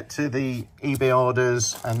 Then we get to the eBay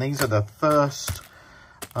orders, and these are the first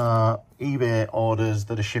eBay orders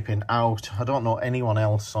that are shipping out. I don't know anyone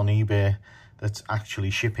else on eBay that's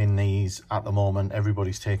actually shipping these at the moment.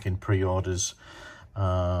 Everybody's taking pre-orders.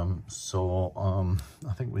 So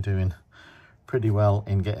I think we're doing pretty well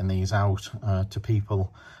in getting these out to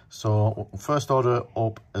people. So first order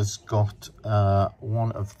up has got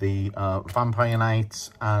one of the Vampire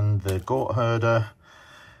Knights and the Goat Herder.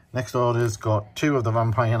 Next order's got 2 of the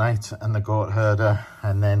Vampire Knights and the Goat Herder,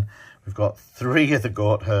 and then we've got 3 of the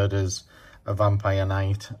Goat Herders, a Vampire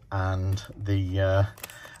Knight, and the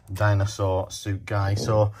dinosaur suit guy.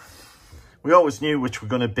 So we always knew which were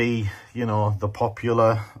going to be, you know, the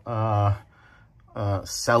popular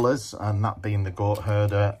sellers, and that being the Goat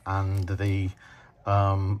Herder and the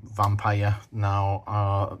Vampire.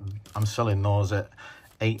 Now I'm selling those at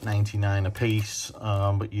 $8.99 a piece,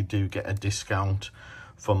 but you do get a discount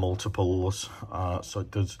for multiples, so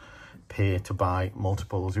it does pay to buy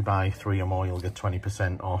multiples. You buy 3 or more, you'll get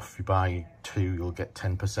 20% off. You buy 2, you'll get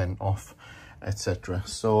 10% off, etc.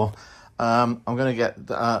 So I'm going to get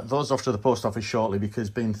those off to the post office shortly,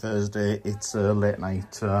 because being Thursday, it's a late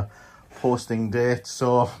night posting date.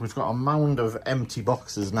 So we've got a mound of empty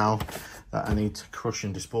boxes now that I need to crush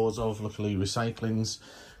and dispose of. Luckily recycling's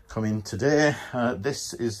come in today.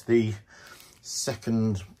 This is the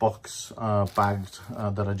second box bagged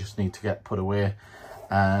that I just need to get put away,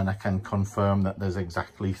 and I can confirm that there's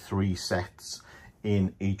exactly 3 sets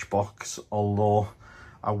in each box, although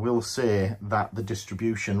I will say that the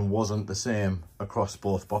distribution wasn't the same across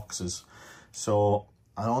both boxes. So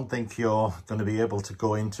I don't think you're going to be able to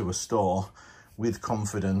go into a store with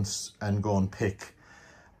confidence and go and pick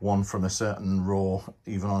one from a certain row,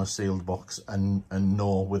 even on a sealed box, and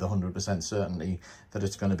know with 100% certainty that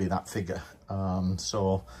it's going to be that figure.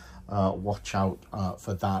 So watch out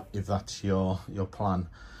for that if that's your plan.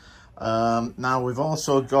 Now we've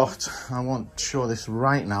also got, I won't show this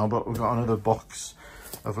right now, but we've got another box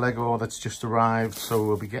of Lego that's just arrived, so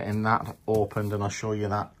we'll be getting that opened and I'll show you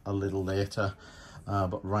that a little later.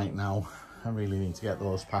 But right now I really need to get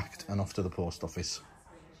those packed and off to the post office.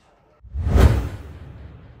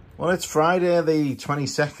 Well, it's Friday the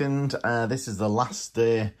 22nd. This is the last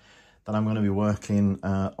day that I'm going to be working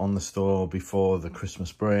on the store before the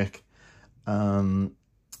Christmas break.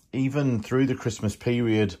 Even through the Christmas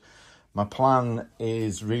period, my plan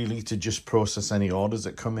is really to just process any orders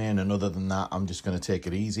that come in, and other than that, I'm just going to take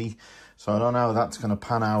it easy. So I don't know how that's going to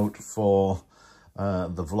pan out for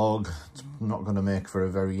the vlog. It's not going to make for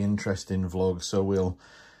a very interesting vlog, so we'll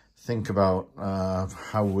think about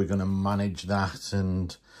how we're going to manage that,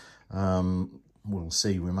 and we'll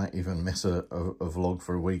see. We might even miss a vlog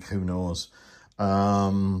for a week, who knows.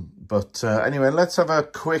 But anyway, let's have a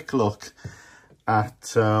quick look at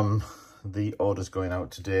the orders going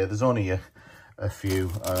out today. There's only a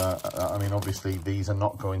few. I mean, obviously these are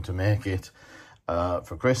not going to make it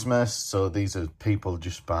for Christmas, so these are people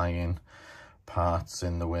just buying parts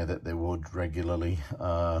in the way that they would regularly.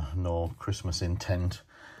 No Christmas intent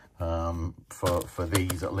for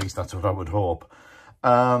these, at least that's what I would hope.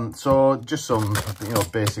 So just some,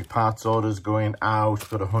 basic parts orders going out.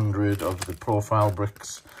 Got 100 of the profile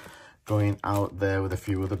bricks going out there, with a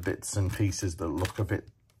few other bits and pieces that look a bit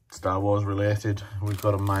Star Wars related. We've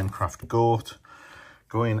got a Minecraft goat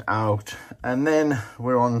going out, and then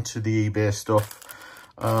we're on to the eBay stuff.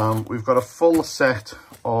 We've got a full set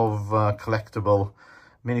of collectible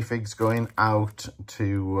minifigs going out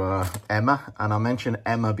to Emma, and I mention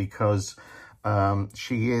Emma because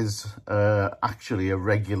she is actually a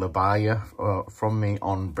regular buyer from me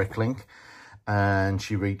on Bricklink, and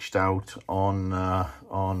she reached out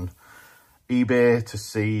on eBay to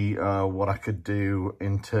see what I could do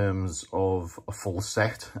in terms of a full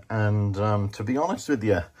set. And to be honest with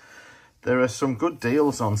you, there are some good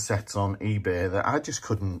deals on sets on eBay that I just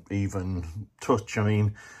couldn't even touch. I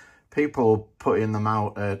mean, people putting them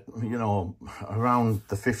out at, around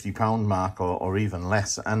the £50 mark or even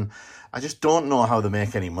less. And I just don't know how they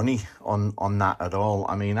make any money on that at all.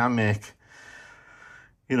 I mean, I make,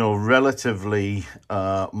 relatively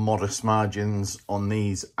modest margins on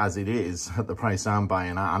these as it is at the price I'm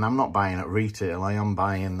buying at. And I'm not buying at retail. I am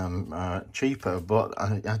buying them cheaper. But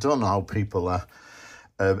I don't know how people are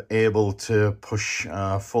able to push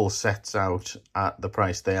full sets out at the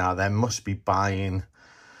price they are. They must be buying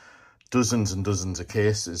dozens and dozens of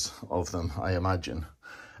cases of them, I imagine.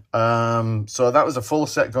 So that was a full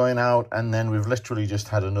set going out, and then we've literally just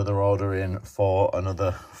had another order in for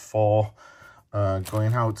another 4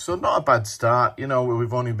 going out. So not a bad start.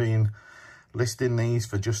 We've only been listing these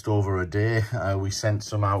for just over a day. We sent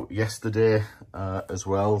some out yesterday as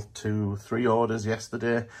well, 2-3 orders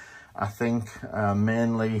yesterday, I think,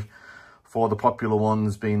 mainly for the popular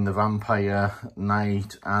ones being the Vampire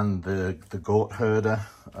Knight and the Goat Herder.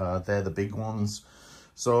 They're the big ones.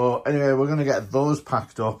 So anyway, we're going to get those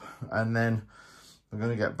packed up, and then we're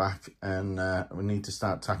going to get back and we need to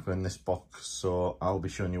start tackling this box. So I'll be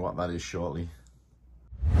showing you what that is shortly.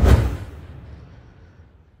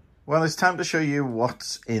 Well, it's time to show you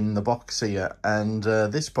what's in the box here. And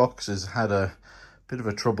this box has had a bit of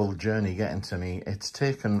a troubled journey getting to me. It's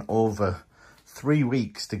taken over 3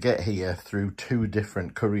 weeks to get here through 2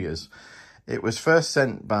 different couriers. It was first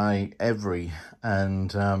sent by Every,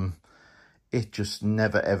 and it just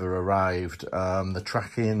never ever arrived. The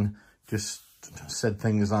tracking just said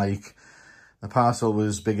things like the parcel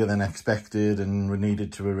was bigger than expected and we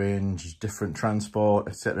needed to arrange different transport,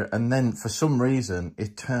 etc. And then for some reason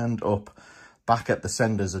it turned up back at the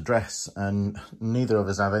sender's address, and neither of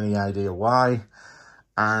us have any idea why.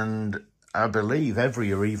 And I believe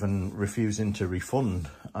Every are even refusing to refund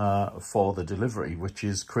for the delivery, which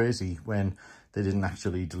is crazy when they didn't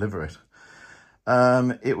actually deliver it.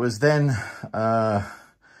 It was then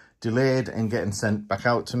delayed in getting sent back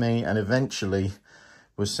out to me, and eventually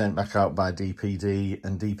was sent back out by DPD,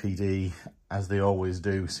 and DPD, as they always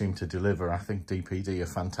do, seem to deliver. I think DPD are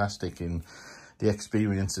fantastic in the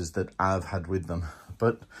experiences that I've had with them.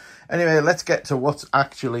 But anyway, let's get to what's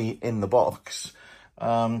actually in the box.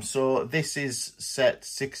 So this is set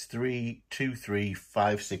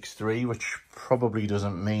 6323563, which probably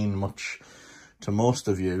doesn't mean much to most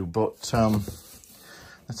of you, but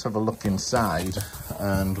let's have a look inside.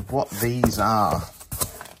 And what these are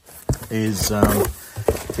is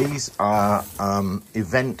these are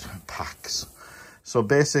event packs. So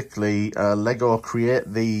basically Lego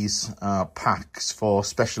create these packs for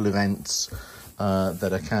special events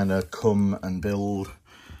that are kind of come and build.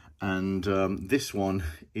 And this one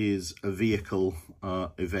is a vehicle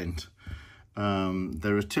event.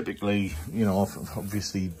 There are typically, you know,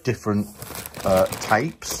 obviously different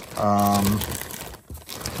types.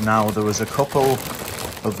 Now there was a couple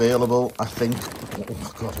available, I think.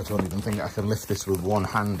 Oh God, I don't even think I can lift this with one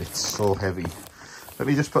hand. It's so heavy. Let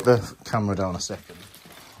me just put the camera down a second.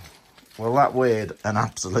 Well, that weighed an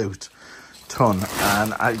absolute ton,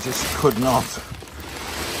 and I just could not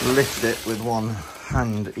lift it with one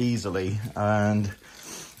hand easily. And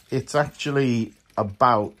it's actually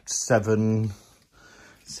about 7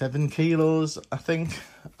 kilos, I think,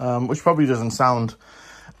 which probably doesn't sound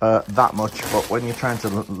that much, but when you're trying to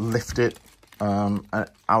lift it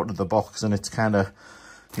out of the box and it's kind of,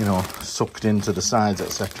 you know, sucked into the sides,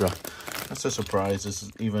 etc. That's a surprise. There's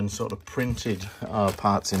even sort of printed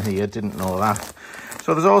parts in here. Didn't know that.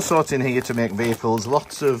 So there's all sorts in here to make vehicles.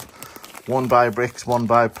 Lots of 1x bricks,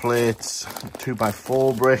 1x plates,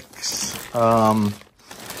 2x4 bricks.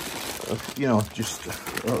 You know, just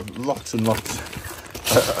lots and lots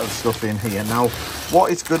of stuff in here. Now,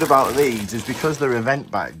 what is good about these is because they're event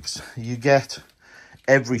bags, you get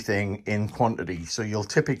everything in quantity. So you'll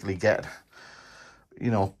typically get,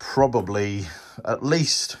 you know, probably at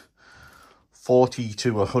least 40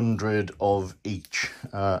 to 100 of each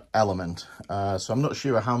element. So I'm not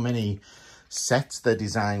sure how many sets they're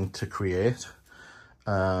designed to create.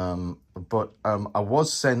 But I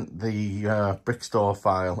was sent the brick store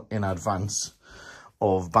file in advance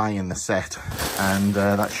of buying the set, and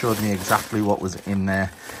that showed me exactly what was in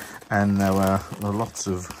there. And there were lots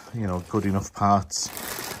of, you know, good enough parts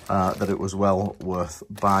that it was well worth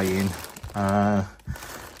buying.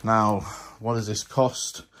 Now, what does this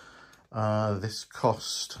cost? This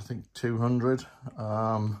cost, I think, 200,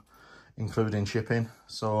 including shipping.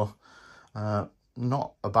 So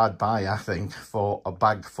not a bad buy, I think, for a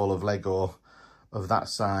bag full of Lego of that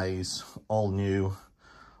size, all new,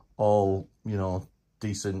 all, you know,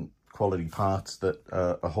 decent quality parts that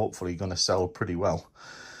are hopefully going to sell pretty well.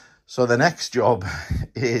 So the next job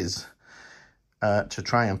is to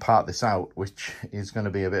try and part this out, which is going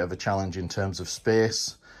to be a bit of a challenge in terms of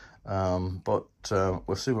space. But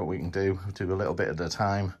we'll see what we can do. We'll do a little bit at a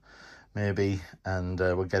time, maybe, and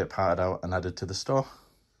we'll get it parted out and added to the store.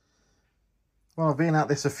 Well, I've been at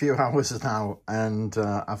this a few hours now, and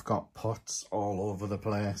I've got pots all over the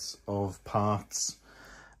place of parts.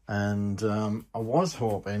 And I was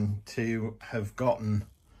hoping to have gotten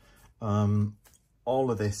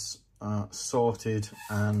all of this sorted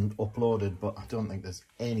and uploaded, but I don't think there's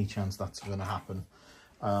any chance that's going to happen.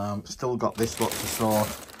 Still got this lot to sort.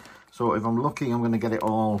 So if I'm lucky, I'm going to get it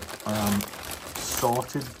all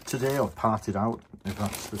sorted today, or parted out, if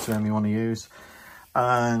that's the term you want to use.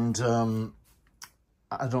 And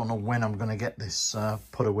I don't know when I'm going to get this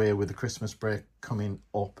put away with the Christmas break coming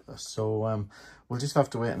up. So we'll just have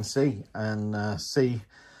to wait and see,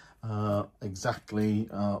 exactly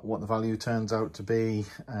what the value turns out to be.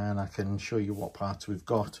 And I can show you what parts we've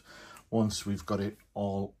got once we've got it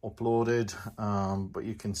all uploaded. But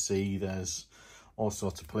you can see there's all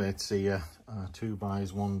sorts of plates here,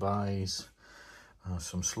 2x, 1x,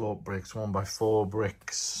 some slope bricks, 1x4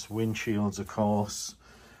 bricks, windshields, of course,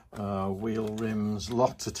 wheel rims,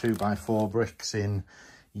 lots of 2x4 bricks in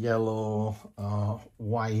yellow,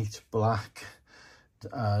 white, black,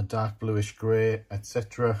 dark bluish grey,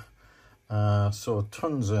 etc. So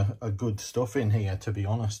tons of good stuff in here, to be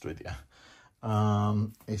honest with you.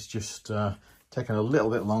 It's just taken a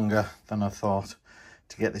little bit longer than I thought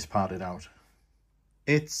to get this parted out.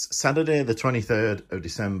 It's Saturday the 23rd of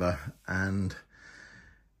December, and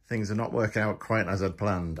things are not working out quite as I'd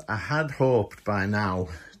planned. I had hoped by now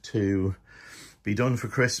to be done for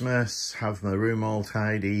Christmas, have my room all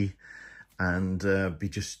tidy, and be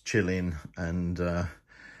just chilling and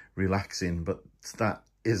relaxing, but that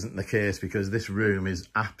isn't the case because this room is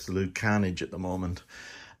absolute carnage at the moment.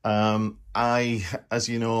 I, as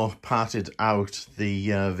you know, parted out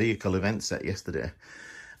the vehicle event set yesterday,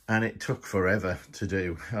 and it took forever to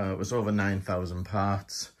do. It was over 9,000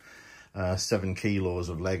 parts, 7 kilos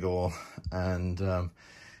of Lego, and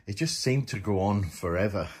it just seemed to go on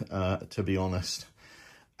forever, to be honest.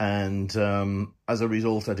 And as a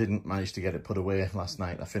result, I didn't manage to get it put away last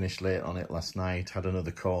night. I finished late on it last night, had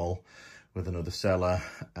another call with another seller,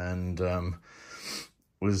 and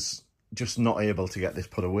was just not able to get this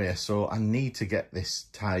put away. So I need to get this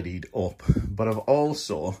tidied up. But I've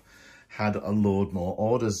also had a load more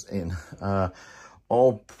orders in,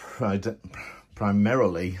 all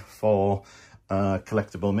primarily for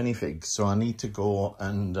collectible minifigs. So I need to go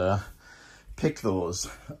and pick those.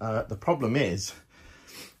 The problem is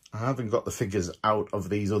I haven't got the figures out of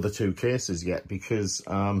these other two cases yet, because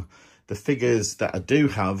the figures that I do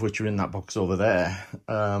have, which are in that box over there,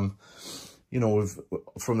 you know,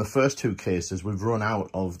 from the first two cases, we've run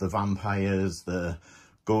out of the vampires, the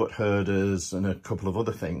goat herders, and a couple of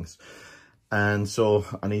other things. And so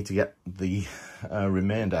I need to get the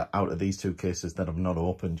remainder out of these two cases that I've not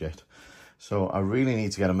opened yet. So I really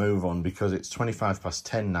need to get a move on, because it's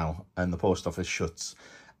 10:25 now and the post office shuts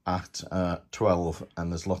at 12,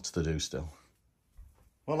 and there's lots to do still.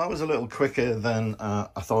 Well, that was a little quicker than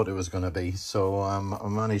I thought it was going to be. So I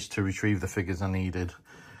managed to retrieve the figures I needed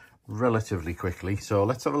relatively quickly. So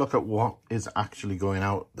let's have a look at what is actually going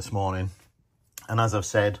out this morning. And as I've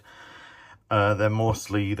said, they're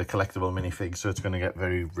mostly the collectible minifigs, so it's going to get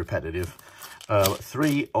very repetitive.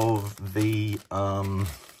 3 of the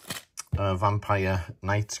vampire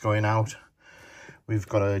knights going out. We've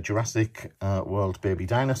got a Jurassic World baby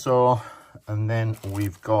dinosaur, and then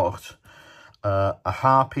we've got a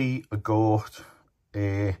harpy, a goat,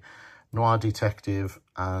 a noir detective,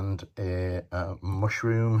 and a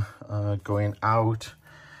mushroom going out.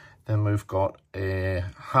 Then we've got a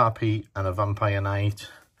harpy and a vampire knight.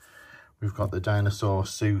 We've got the dinosaur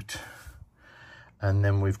suit, and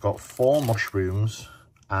then we've got 4 mushrooms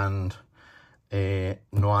and a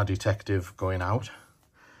noir detective going out.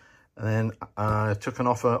 And then I took an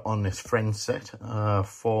offer on this friend set,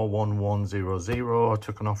 41100. I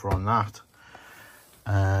took an offer on that.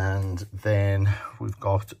 And then we've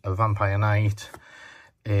got a vampire knight,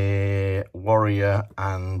 a warrior,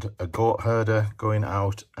 and a goat herder going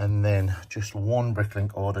out, and then just 1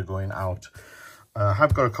 Bricklink order going out. I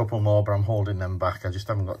have got a couple more, but I'm holding them back. I just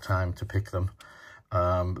haven't got time to pick them.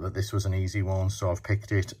 But this was an easy one, so I've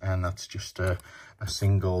picked it, and that's just a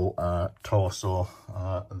single torso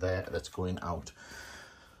there that's going out.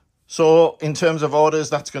 So in terms of orders,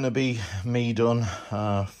 that's going to be me done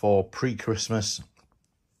for pre-Christmas.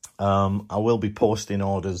 I will be posting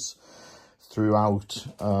orders throughout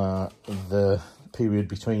the period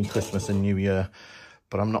between Christmas and New Year,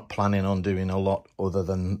 but I'm not planning on doing a lot other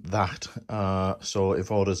than that. So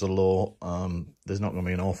if orders are low, there's not going to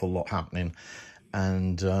be an awful lot happening.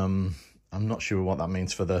 And I'm not sure what that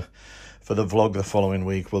means for the vlog the following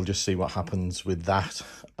week. We'll just see what happens with that.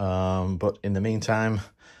 But in the meantime,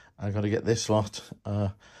 I got to get this lot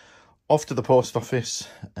off to the post office,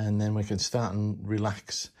 and then we can start and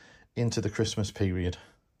relax into the Christmas period.